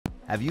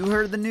Have you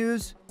heard the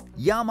news?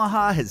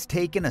 Yamaha has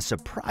taken a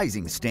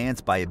surprising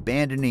stance by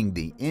abandoning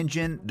the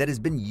engine that has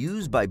been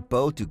used by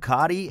both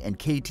Ducati and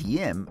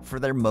KTM for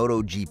their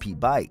Motogp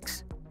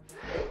bikes.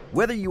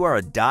 Whether you are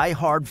a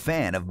die-hard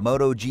fan of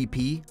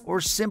Motogp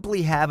or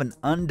simply have an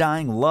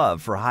undying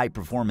love for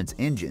high-performance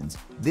engines,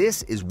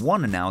 this is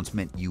one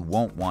announcement you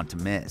won't want to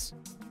miss.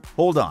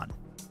 Hold on.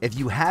 If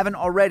you haven't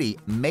already,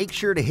 make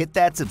sure to hit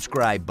that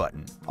subscribe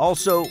button.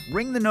 Also,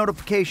 ring the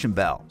notification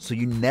bell so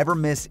you never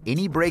miss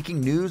any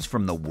breaking news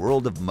from the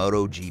world of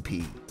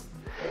Motogp.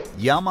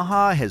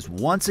 Yamaha has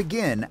once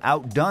again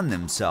outdone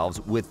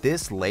themselves with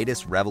this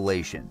latest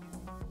revelation.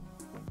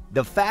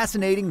 The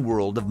fascinating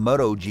world of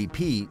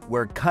Motogp,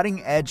 where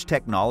cutting-edge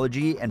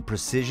technology and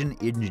precision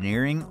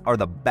engineering are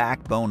the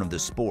backbone of the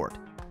sport.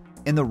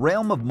 In the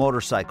realm of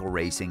motorcycle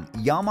racing,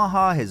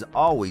 Yamaha has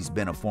always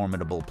been a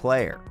formidable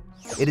player.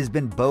 It has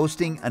been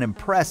boasting an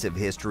impressive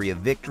history of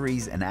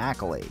victories and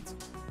accolades.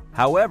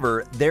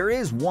 However, there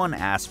is one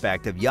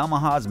aspect of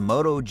Yamaha's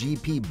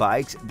Motogp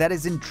bikes that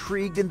has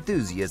intrigued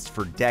enthusiasts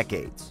for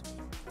decades.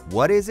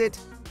 What is it?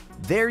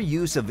 Their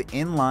use of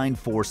inline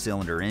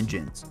four-cylinder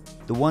engines,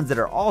 the ones that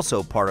are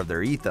also part of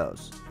their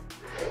ethos.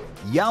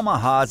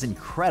 Yamaha's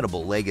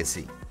incredible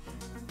legacy.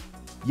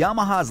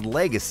 Yamaha's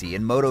legacy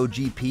in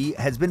Motogp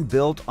has been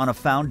built on a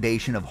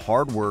foundation of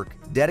hard work,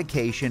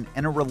 dedication,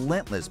 and a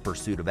relentless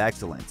pursuit of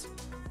excellence.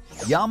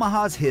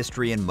 Yamaha's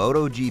history in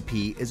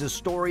Motogp is a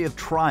story of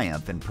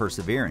triumph and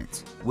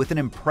perseverance. With an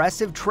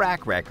impressive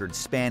track record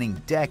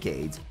spanning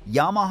decades,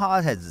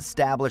 Yamaha has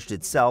established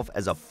itself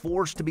as a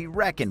force to be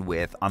reckoned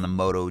with on the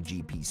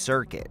Motogp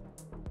circuit.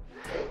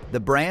 The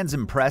brand's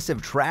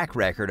impressive track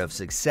record of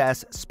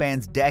success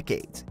spans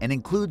decades and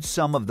includes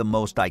some of the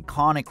most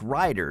iconic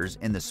riders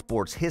in the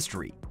sport's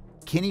history.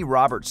 Kenny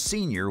Roberts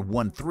Sr.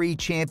 won 3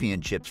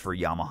 championships for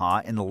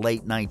Yamaha in the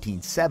late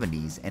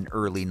 1970s and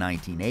early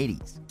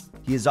 1980s.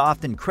 He is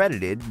often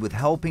credited with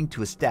helping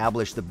to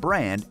establish the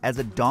brand as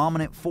a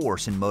dominant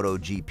force in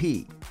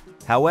Motogp.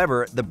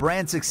 However, the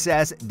brand's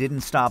success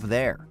didn't stop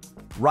there.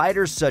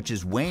 Riders such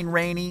as Wayne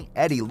Rainey,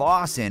 Eddie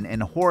Lawson,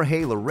 and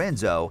Jorge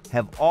Lorenzo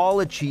have all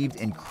achieved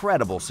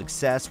incredible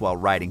success while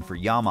riding for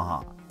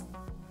Yamaha.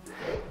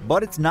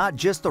 But it's not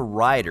just the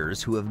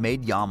riders who have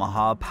made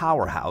Yamaha a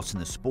powerhouse in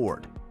the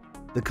sport.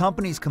 The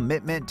company's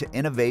commitment to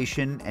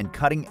innovation and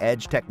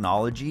cutting-edge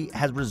technology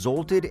has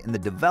resulted in the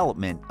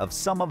development of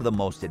some of the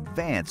most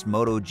advanced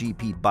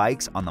Motogp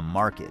bikes on the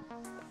market.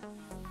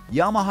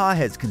 Yamaha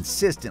has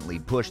consistently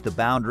pushed the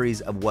boundaries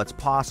of what's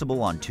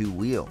possible on 2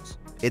 wheels.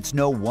 It's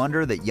no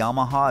wonder that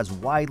Yamaha is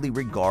widely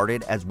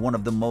regarded as one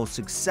of the most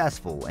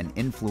successful and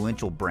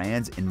influential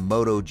brands in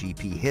Motogp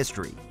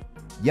history.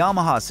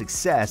 Yamaha's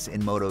success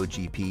in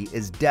Motogp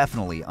is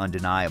definitely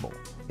undeniable.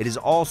 It is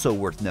also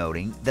worth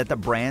noting that the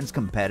brand's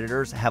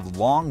competitors have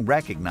long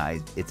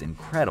recognized its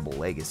incredible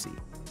legacy.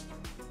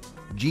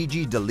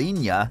 Gigi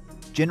Dall'Igna,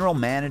 general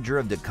manager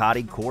of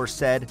Ducati Core,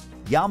 said,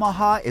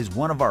 "Yamaha is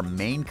one of our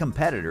main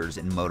competitors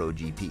in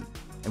Motogp,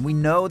 and we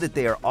know that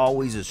they are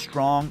always a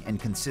strong and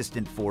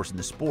consistent force in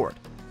the sport.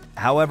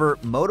 However,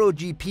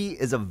 Motogp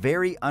is a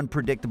very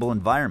unpredictable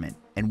environment,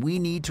 and we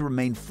need to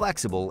remain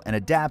flexible and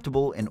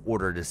adaptable in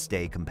order to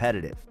stay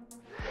competitive."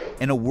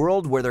 In a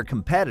world where their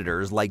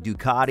competitors like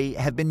Ducati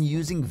have been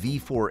using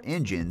V4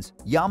 engines,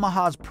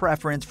 Yamaha's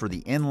preference for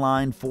the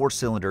inline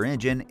 4-cylinder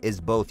engine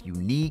is both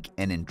unique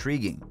and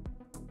intriguing.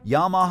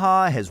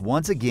 Yamaha has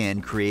once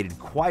again created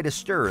quite a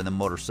stir in the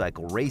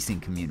motorcycle racing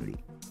community.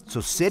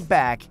 So sit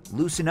back,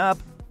 loosen up,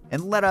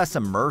 and let us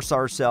immerse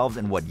ourselves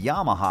in what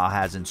Yamaha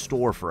has in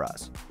store for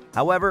us.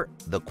 However,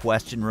 the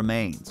question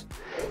remains,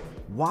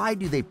 why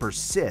do they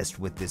persist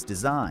with this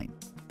design?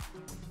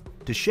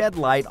 To shed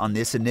light on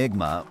this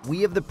enigma,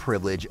 we have the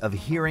privilege of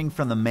hearing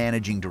from the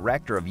managing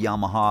director of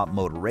Yamaha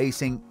Motor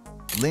Racing,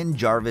 Lynn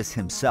Jarvis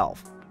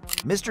himself.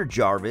 Mr.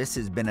 Jarvis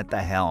has been at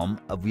the helm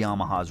of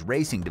Yamaha's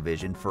racing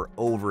division for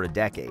over a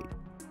decade.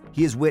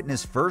 He has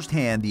witnessed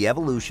firsthand the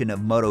evolution of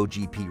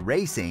Motogp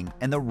racing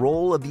and the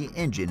role of the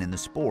engine in the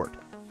sport.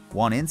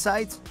 Want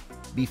insights?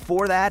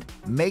 Before that,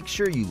 make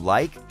sure you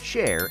like,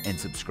 share, and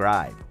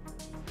subscribe.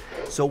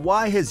 So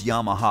why has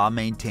Yamaha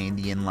maintained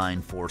the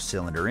inline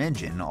 4-cylinder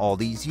engine all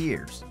these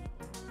years?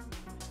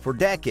 For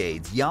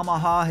decades,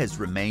 Yamaha has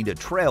remained a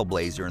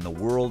trailblazer in the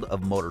world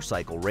of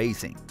motorcycle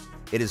racing.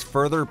 It is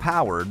further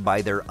powered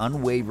by their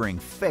unwavering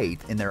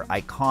faith in their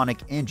iconic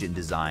engine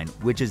design,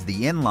 which is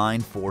the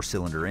inline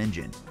 4-cylinder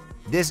engine.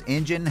 This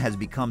engine has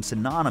become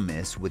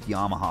synonymous with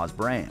Yamaha's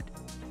brand.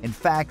 In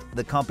fact,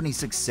 the company's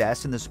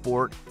success in the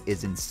sport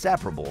is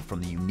inseparable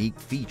from the unique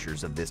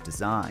features of this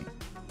design.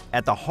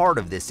 At the heart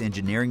of this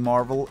engineering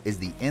marvel is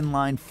the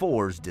inline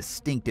 4's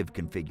distinctive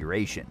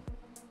configuration.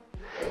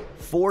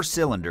 4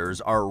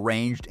 cylinders are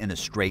arranged in a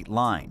straight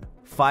line,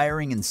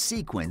 firing in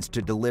sequence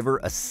to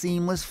deliver a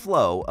seamless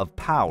flow of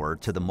power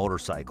to the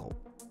motorcycle.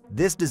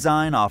 This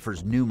design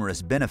offers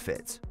numerous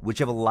benefits, which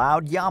have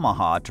allowed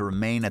Yamaha to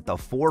remain at the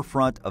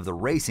forefront of the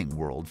racing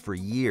world for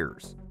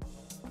years.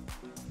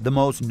 The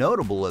most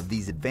notable of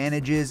these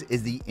advantages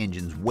is the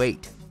engine's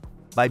weight.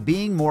 By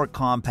being more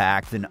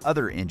compact than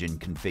other engine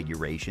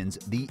configurations,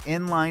 the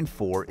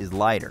inline-4 is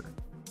lighter.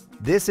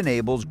 This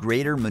enables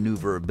greater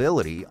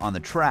maneuverability on the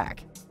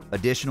track.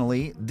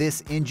 Additionally,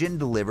 this engine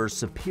delivers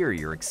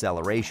superior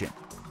acceleration.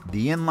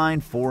 The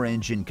inline-4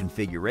 engine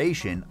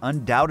configuration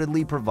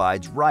undoubtedly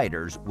provides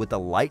riders with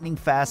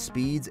lightning-fast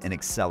speeds and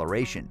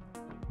acceleration.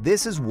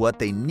 This is what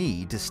they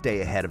need to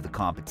stay ahead of the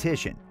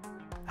competition.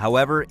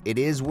 However, it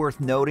is worth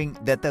noting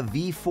that the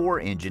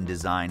V4 engine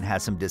design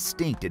has some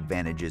distinct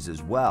advantages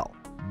as well.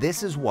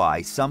 This is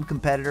why some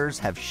competitors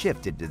have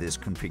shifted to this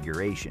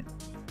configuration.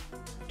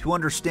 To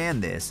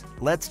understand this,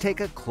 let's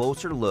take a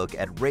closer look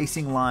at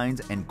racing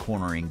lines and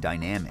cornering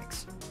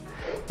dynamics.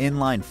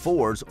 Inline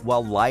 4s,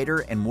 while lighter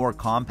and more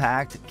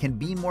compact, can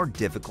be more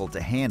difficult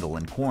to handle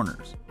in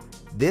corners.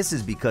 This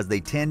is because they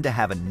tend to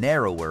have a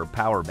narrower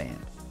power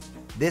band.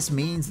 This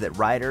means that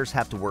riders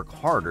have to work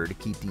harder to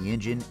keep the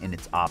engine in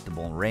its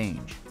optimal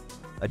range.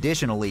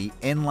 Additionally,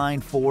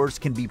 inline 4s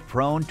can be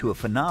prone to a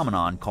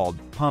phenomenon called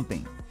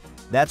pumping.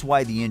 That's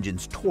why the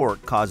engine's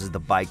torque causes the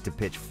bike to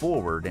pitch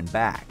forward and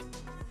back.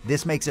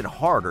 This makes it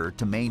harder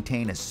to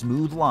maintain a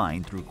smooth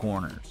line through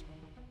corners.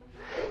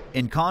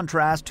 In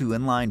contrast to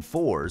inline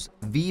 4s,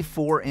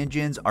 V4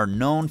 engines are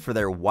known for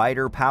their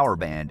wider power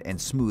band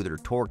and smoother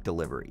torque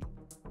delivery.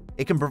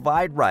 It can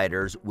provide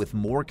riders with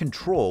more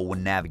control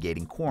when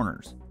navigating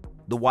corners.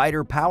 The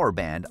wider power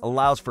band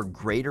allows for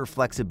greater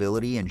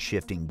flexibility in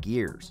shifting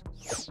gears.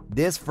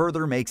 This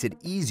further makes it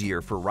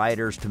easier for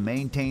riders to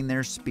maintain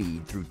their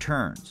speed through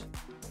turns.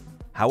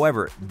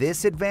 However,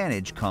 this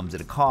advantage comes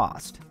at a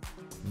cost.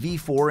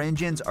 V4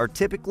 engines are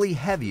typically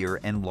heavier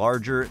and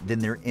larger than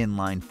their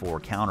inline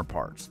 4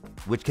 counterparts,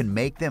 which can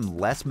make them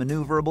less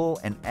maneuverable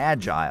and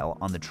agile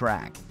on the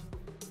track.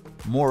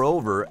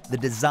 Moreover, the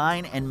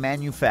design and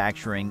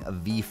manufacturing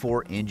of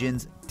V4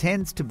 engines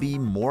tends to be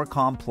more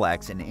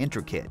complex and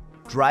intricate,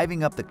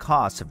 driving up the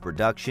costs of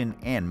production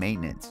and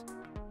maintenance.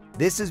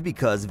 This is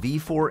because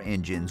V4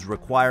 engines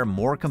require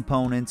more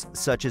components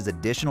such as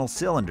additional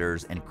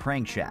cylinders and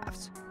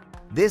crankshafts.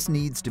 This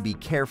needs to be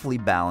carefully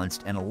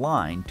balanced and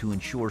aligned to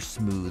ensure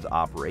smooth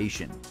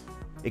operation.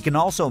 It can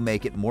also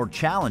make it more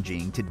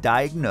challenging to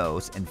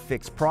diagnose and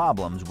fix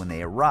problems when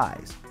they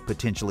arise,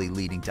 potentially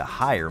leading to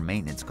higher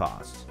maintenance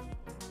costs.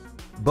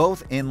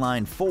 Both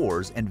inline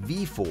 4s and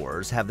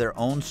V4s have their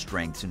own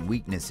strengths and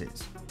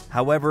weaknesses.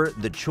 However,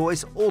 the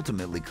choice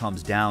ultimately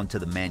comes down to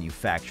the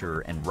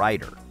manufacturer and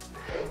rider.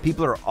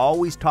 People are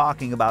always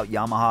talking about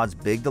Yamaha's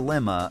big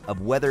dilemma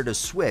of whether to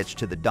switch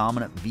to the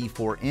dominant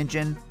V4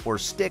 engine or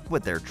stick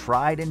with their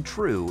tried and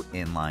true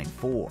inline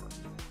 4.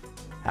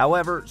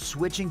 However,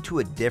 switching to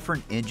a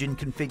different engine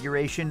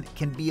configuration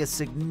can be a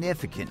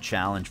significant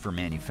challenge for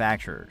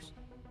manufacturers.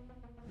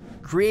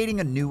 Creating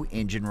a new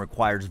engine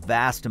requires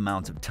vast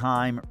amounts of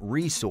time,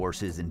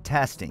 resources, and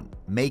testing,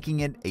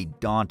 making it a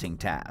daunting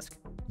task.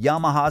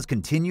 Yamaha's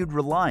continued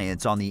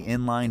reliance on the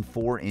inline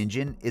 4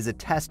 engine is a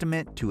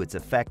testament to its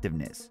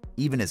effectiveness,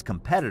 even as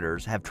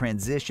competitors have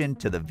transitioned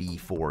to the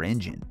V4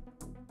 engine.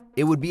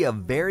 It would be a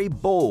very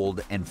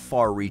bold and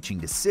far-reaching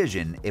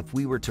decision if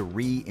we were to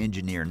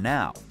re-engineer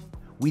now.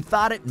 We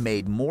thought it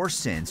made more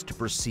sense to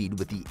proceed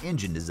with the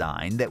engine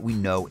design that we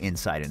know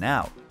inside and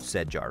out,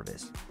 said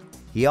Jarvis.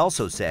 He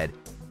also said,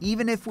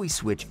 even if we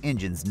switch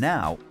engines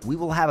now, we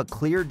will have a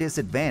clear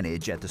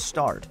disadvantage at the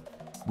start.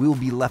 We will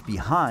be left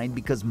behind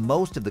because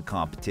most of the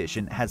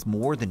competition has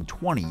more than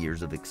 20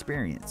 years of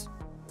experience.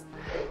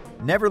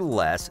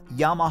 Nevertheless,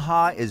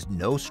 Yamaha is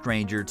no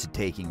stranger to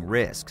taking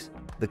risks.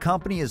 The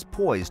company is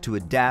poised to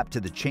adapt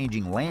to the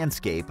changing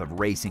landscape of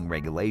racing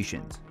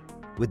regulations.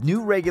 With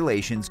new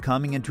regulations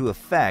coming into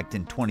effect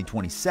in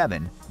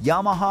 2027,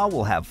 Yamaha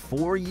will have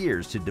 4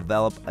 years to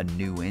develop a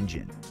new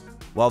engine.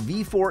 While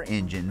V4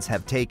 engines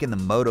have taken the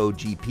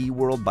Motogp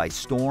world by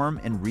storm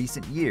in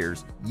recent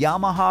years,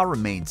 Yamaha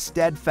remains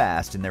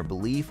steadfast in their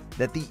belief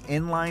that the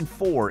inline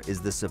 4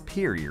 is the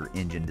superior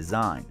engine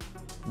design.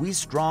 We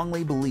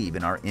strongly believe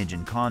in our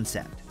engine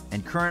concept,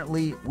 and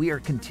currently we are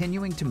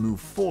continuing to move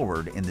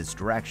forward in this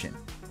direction.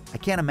 I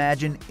can't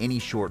imagine any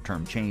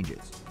short-term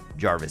changes.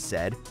 Jarvis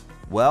said,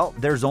 well,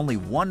 there's only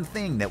one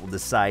thing that will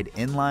decide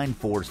inline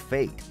 4's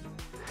fate.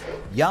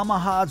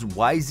 Yamaha's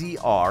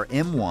YZR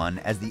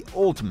M1 as the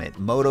ultimate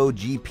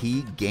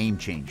Motogp game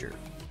changer.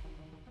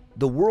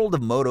 The world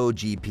of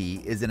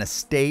Motogp is in a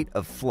state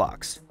of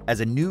flux, as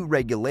a new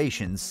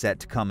regulation set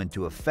to come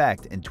into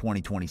effect in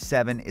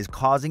 2027 is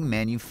causing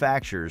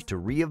manufacturers to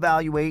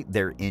reevaluate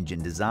their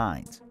engine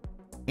designs.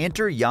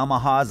 Enter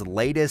Yamaha's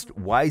latest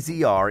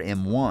YZR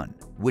M1,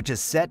 which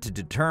is set to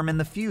determine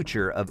the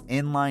future of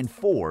inline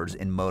 4s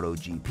in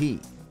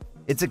Motogp.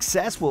 Its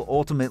success will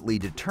ultimately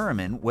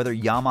determine whether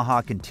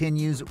Yamaha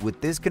continues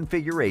with this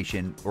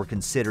configuration or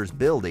considers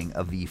building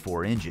a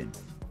V4 engine.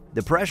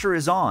 The pressure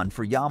is on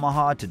for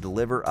Yamaha to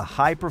deliver a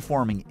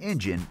high-performing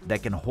engine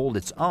that can hold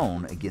its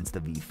own against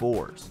the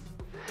V4s.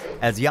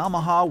 As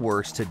Yamaha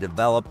works to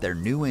develop their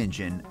new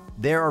engine,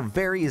 there are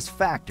various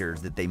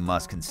factors that they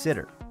must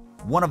consider.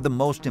 One of the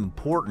most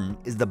important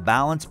is the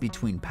balance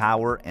between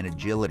power and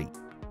agility.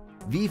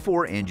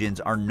 V4 engines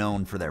are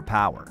known for their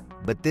power,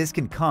 but this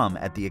can come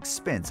at the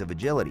expense of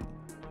agility.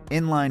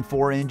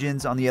 Inline-4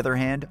 engines, on the other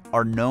hand,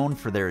 are known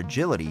for their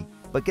agility,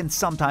 but can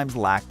sometimes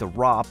lack the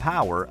raw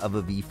power of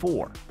a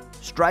V4.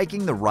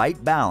 Striking the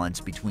right balance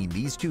between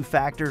these two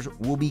factors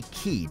will be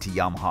key to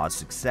Yamaha's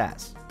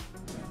success.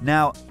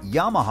 Now,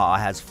 Yamaha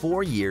has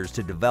 4 years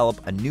to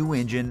develop a new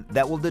engine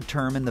that will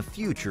determine the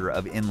future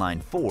of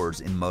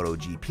inline-4s in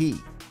Motogp.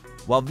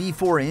 While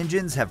V4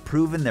 engines have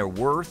proven their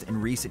worth in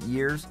recent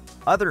years,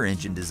 other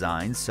engine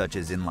designs such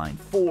as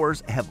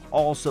inline-4s have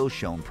also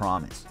shown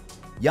promise.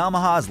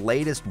 Yamaha's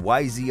latest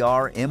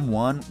YZR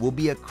M1 will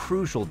be a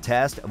crucial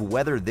test of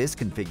whether this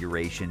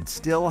configuration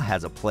still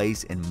has a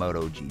place in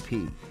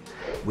Motogp.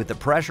 With the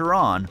pressure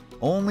on,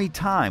 only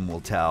time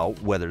will tell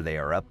whether they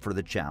are up for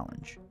the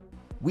challenge.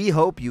 We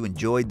hope you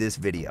enjoyed this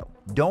video.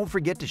 Don't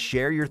forget to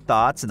share your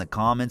thoughts in the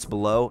comments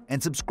below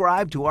and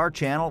subscribe to our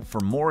channel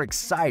for more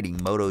exciting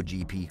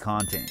MotoGP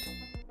content.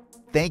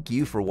 Thank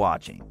you for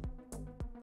watching.